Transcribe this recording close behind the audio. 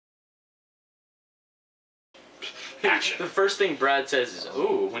The first thing Brad says is,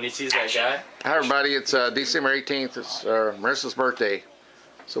 ooh, when he sees that guy. Hi everybody, it's December 18th, it's Marissa's birthday.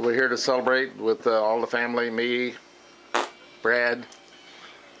 So we're here to celebrate with all the family, me, Brad,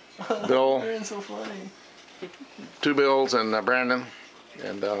 Bill, so funny. two Bills, and Brandon.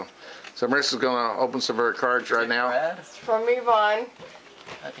 And so Marissa's gonna open some of her cards right now. Brad? It's from Yvonne.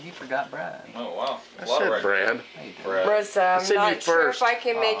 He forgot Brad. Oh, wow. I said Brad. Marissa, I'm not sure if I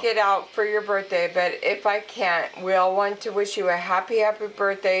can make it out for your birthday, but if I can't, we all want to wish you a happy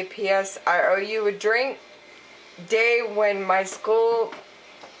birthday. P.S. I owe you a drink. Day when my school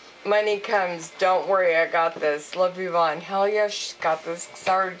money comes, don't worry, I got this. Love Yvonne. Hell yeah, she's got this.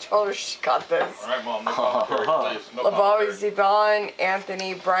 Sorry, told her she's got this. All right, Mom. No commentary, please. No Love always commentary. Yvonne,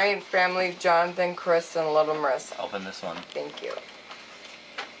 Anthony, Bryant family, Jonathan, Chris, and little Marissa. Open this one. Thank you.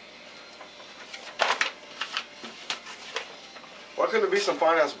 Why couldn't there be some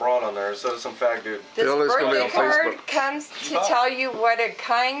fine-ass broad on there instead of some fag dude? This Bill is gonna be birthday on card Facebook. comes to tell you what a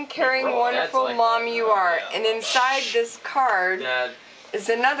kind, caring, wonderful like mom that. you are. And inside this card Dad, is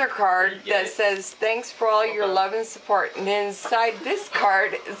another card that says, thanks for all your love and support. And inside this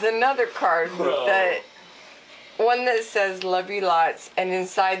card is another card, that one that says, love you lots. And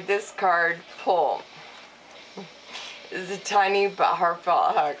inside this card, pull, is a tiny but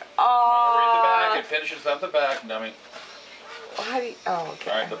heartfelt hug. Read the back. Aww. It finishes at the back, dummy. How do you, oh, okay.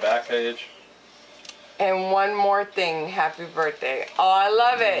 All right, the back page. And one more thing, happy birthday. Oh, I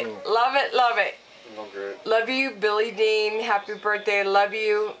love it. Love it, love it. Oh, great. Love you, Billy Dean. Happy birthday. Love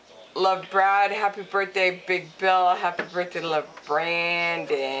you. Love Brad. Happy birthday, Big Bill. Happy birthday, love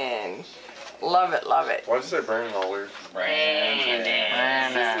Brandon. Love it, love it. Why'd you say Brandon all weird?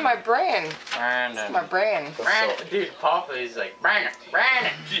 This is my brand. This is my brand. Brandon, dude, Papa is like, Brandon,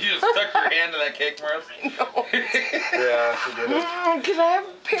 Brandon. You just stuck your hand in that cake, Marissa? No. Yeah, she did it. Can I have a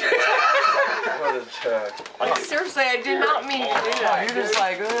paper towel? What a tag. Seriously, I did not mean to do that. You're just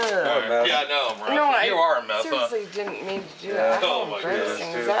like, ugh. mess. Yeah, no, Marissa. No, you are a mess, huh? seriously didn't mean to do that. Oh, How my embarrassing goodness,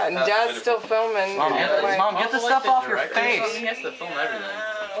 is dude. that? And Dad's still filming. Mom, get the stuff off your face. He has to film everything.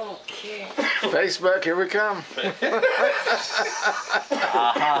 Okay. Facebook, here we come.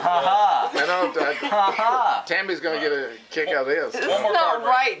 I know Tammy's gonna get a kick out of this. This is One more not card,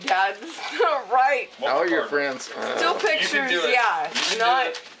 right, Dad. This is not right. All your friends. Still You can pictures, do it. yeah. You can Not do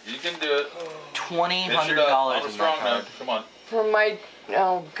it. You can do it. Finish it up $2,000 on a in that strong card. note. Come on. from my.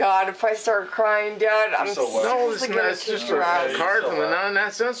 Oh God! If I start crying, Dad, I'm so what? No, it's seriously not. gonna It's kick just your ass. a card from the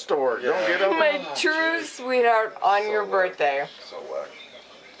 99-cent store. Don't get over My true sweetheart on your birthday. So whack.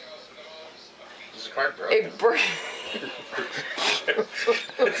 Is the card A broken?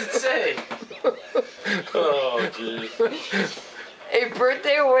 What's it say? Oh, jeez. A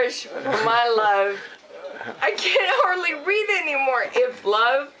birthday wish for my love. I can't hardly read anymore. If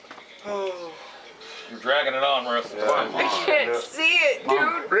love, You're dragging it on, Marissa. Yeah. Come I on. can't see it,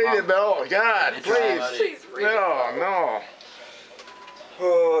 dude. Read it, Bill. God, It's please. Please read it. No, no.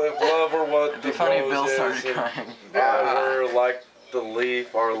 Oh, if love were what It'd the be funny if rose Bill is, started and crying. I were like the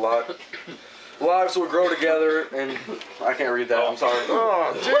leaf, our lives will grow together, and I can't read that. I'm sorry.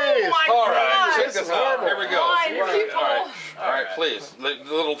 Oh, Oh jeez. my All right, God. check this out. Here we go. Come on, people. All right, please.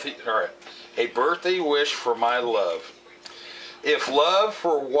 Little all right. A birthday wish for my love. If love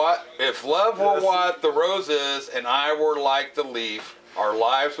were what the rose is, and I were like the leaf, our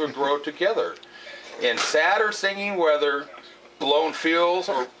lives would grow together. In sad or singing weather, blown fields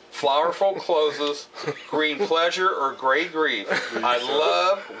or flowerful closes, green pleasure or gray grief. I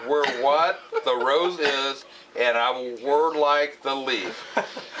love were what the rose is, and I were like the leaf.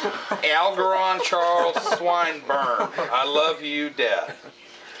 Algernon Charles Swinburne. I love you, Dad.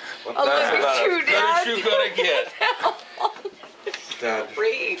 I love you too, Dad. Good as you gonna get. Dad,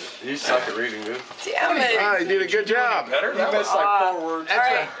 Read. you suck at reading, dude. Damn it. Oh, you did a good job. Better? You missed like 4 words. All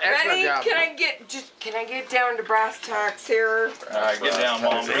right, Excellent ready? job. Can I get down to brass tacks here? All right, get down,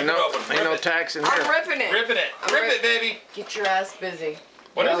 Mom. Rip Ain't it no, open. ain't no Rip it. tax in I'm here. ripping it. Ripping it. Rip it, baby. Get your ass busy.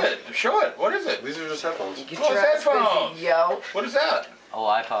 What is it? Show it. What is it? These are just headphones. Get Oh, your it's ass headphones. busy, yo. What is that? Oh,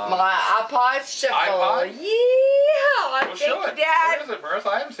 iPod. My iPod shuffle. iPod? Yeehaw! Well, Thank show you, it. Dad. What is it, Marissa?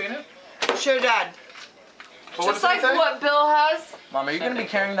 I haven't seen it. Show Dad. Well, what Just does like it say? what Bill has. Mom, are you going to be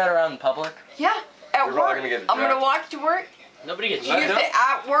carrying that around in public? Yeah, at You're work. probably gonna get I'm gonna jacked. walk to work. Nobody gets Use jacked. it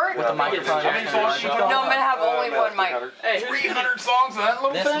at work. With the microphone? How many songs you put No, on? I'm gonna have only one mic. Hey, 300 songs on that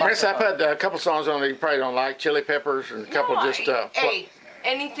little This thing? mic- Marissa, I put a couple songs on there you probably don't like. Chili Peppers and a couple No, just. hey,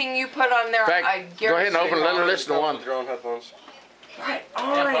 anything you put on there, in fact, I guarantee. go ahead and open. Let her listen to Comes one. with your own headphones. Right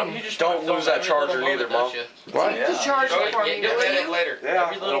Yeah, on. you just Don't wanna lose film that every charger little either, moment, Mom. don't you? What? Take the charger for me, Get will that in you? later. Yeah,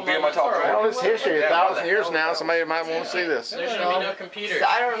 Every little it'll be in my moment's top alright. drawer. Well, it's history. Yeah, 1,000 what years the now. hell? Somebody might want to see this. There's gonna be no computer.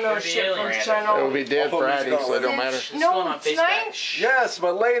 I don't know It'll be shit from aliens. It channel. will be dead I'll put Friday, music so it on. don't matter. It's going on No, Facebook. tonight. Yes,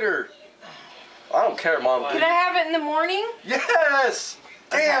 but later. I don't care, Mom. Can I have it in the morning? Yes.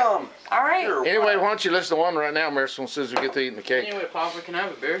 Damn. All right. You're Anyway, right. why don't you listen to one right now, Marissa, as soon as we get to eating the cake. Anyway, Papa, can I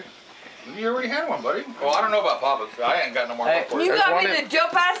have a beer? You already had one, buddy. Well, I don't know about Papa's. I ain't got no more Hey. work for you. You There's got one me in- the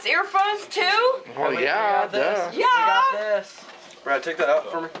dope ass earphones too? Oh, We yeah, got this. duh. We got this. Brad, take that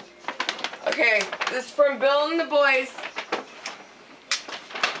out for me. Okay, this is from Bill and the boys.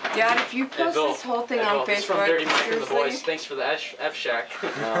 Dad, if you post Bill. this whole thing Hey, on Bill, this is from Facebook, Dirty Mike and the seriously? boys. Thanks for the F Shack. No,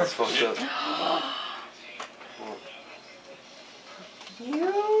 that's fucked up.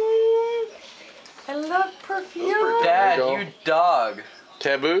 You, I love perfume. Dad, There you you dog.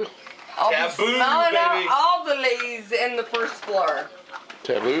 Taboo? I'll be Taboo, smelling out baby. all the ladies in the first floor.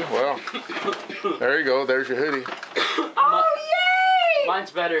 Taboo? Well, there you go. There's your hoodie. Oh yay!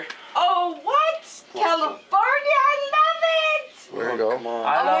 Mine's better. Oh what? California, I love it. There you go. Come on.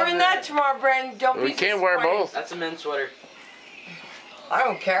 I'm love wearing it. that tomorrow, Brandon. Don't We be can't wear disappointed. both. That's a men's sweater. I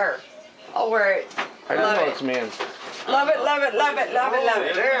don't care. I'll wear it. I didn't Love know it. it's men's. Love it, love it, love it, love it, love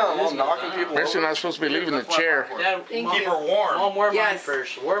it. Damn, I'm knocking people Marissa over. not supposed to be leaving the chair. Dad, Thank Mom, Keep her warm. Mom, wear mine Yes.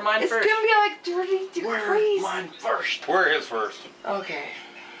 first. Wear mine It's first. gonna be like 30 Wear degrees. mine first. Wear his first. Okay.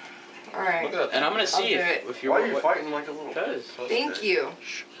 Alright. Look at that. And I'm gonna see I'll do if, it. if you're Why are you fighting like a little? Because Thank you.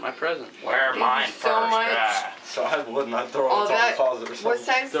 my present. Wear Thank you so much. So I would not throw Oh, it on that- the closet or What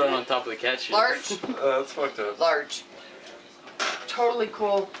something. size? Throw it on top of the cat sheet. Large? That's fucked up. Large. Totally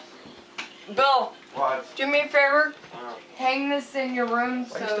cool. Bill, What? do me a favor. Hang this in your room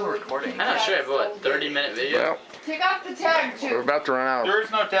so. Why are you still recording? I'm not sure, but what, 30-minute video? Well, Take off the tag we're too. about to run out. There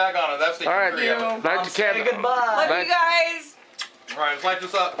is no tag on it. That's the All right. history of it. Back to Say Kevin. goodbye. Love Back- you guys. All right, let's light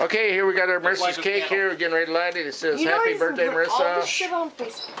this up. Okay, here we got our Let's light Marissa's this cake candle. here. We're getting ready to light it. It says, You know happy he's birthday, put all this Marissa. shit on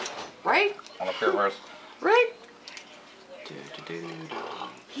Facebook, right? I'm up here, Marissa. Right?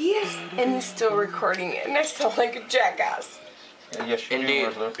 He is, and he's still recording it, and I sound like a jackass. Yes, you Indeed.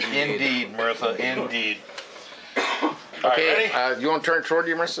 do, Marissa. Indeed, Marissa. Indeed. All right, Okay, ready? you want to turn toward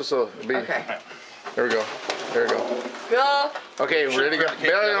you, Marissa? So it'll be, Okay. there we go. There we go. Bill, Okay, we're ready to go. turn the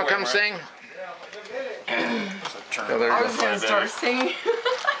cake Bill, the you other want to come way, sing? Turn Oh, there it you I go. was gonna start singing.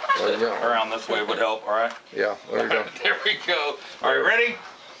 There you go. around this way would help, all right? Yeah, there we go. There we go. All right, ready?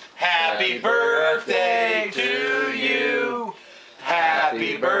 Happy birthday to you.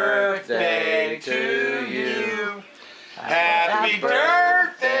 Happy birthday to you. Happy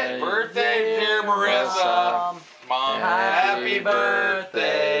birthday, dear Marissa. Mom, happy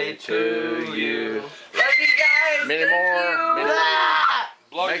birthday to you. Love you guys. Many Thank more. you. Many more.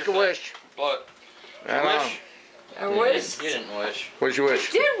 Blow Make a yourself. wish. Blow it. I know. Wish? I wish. You didn't wish. What's your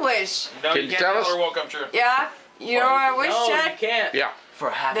wish? Did wish. No, Can you you can't tell tell us? her it won't come true. Yeah. You know what I wish, No, you Chad? can't. Yeah. For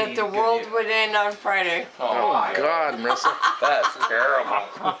happy That the good world year. would end on Friday. Oh, God, Marissa. That's terrible.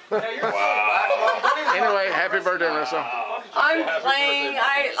 Wow. Anyway, happy birthday, Marissa. I'm Happy playing.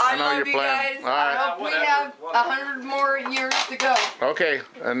 birthday, I know love you're you playing. guys. All right. I hope we have 100 more years to go. Okay,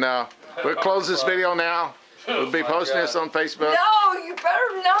 and we'll close this video now. We'll be posting this on Facebook. No, you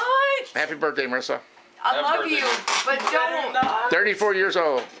better not. Happy birthday, Marissa. I Happy love birthday. you, but don't. 34 years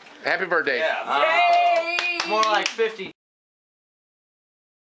old. Happy birthday. Yeah. Yay! More like 50.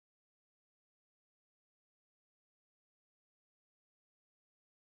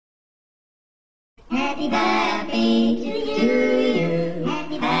 Happy birthday.